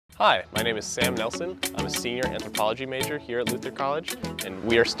Hi, my name is Sam Nelson. I'm a senior anthropology major here at Luther College, and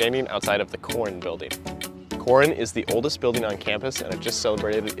we are standing outside of the Koren building. Koren is the oldest building on campus, and it just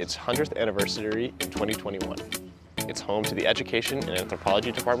celebrated its 100th anniversary in 2021. It's home to the education and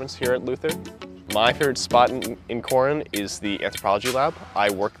anthropology departments here at Luther. My favorite spot in Koren is the anthropology lab. I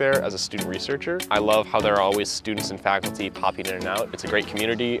work there as a student researcher. I love how there are always students and faculty popping in and out. It's a great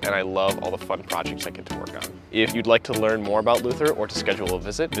community, and I love all the fun projects I get to work on. If you'd like to learn more about Luther or to schedule a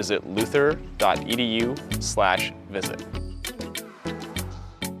visit, visit luther.edu/visit.